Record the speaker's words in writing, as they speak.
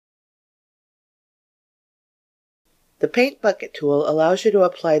The Paint Bucket tool allows you to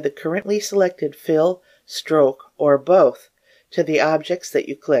apply the currently selected fill, stroke, or both to the objects that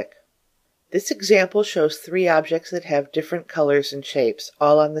you click. This example shows 3 objects that have different colors and shapes,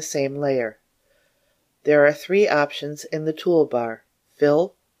 all on the same layer. There are 3 options in the toolbar: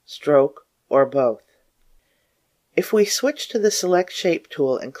 fill, stroke, or both. If we switch to the Select Shape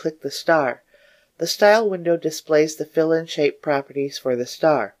tool and click the star, the Style window displays the fill and shape properties for the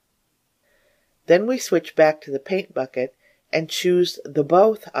star. Then we switch back to the Paint Bucket and choose the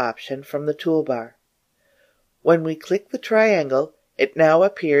Both option from the toolbar. When we click the triangle, it now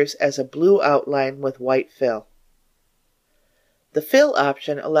appears as a blue outline with white fill. The Fill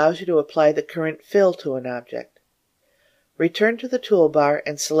option allows you to apply the current fill to an object. Return to the toolbar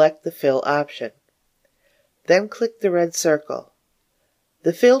and select the Fill option. Then click the red circle.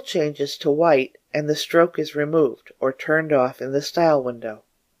 The fill changes to white and the stroke is removed or turned off in the Style window.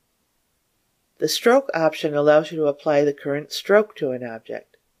 The Stroke option allows you to apply the current stroke to an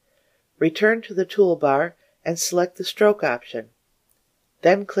object. Return to the toolbar and select the Stroke option.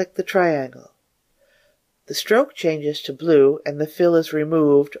 Then click the triangle. The stroke changes to blue and the fill is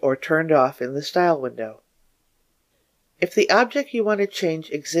removed or turned off in the Style window. If the object you want to change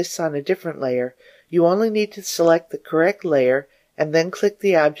exists on a different layer, you only need to select the correct layer and then click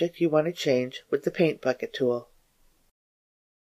the object you want to change with the Paint Bucket tool.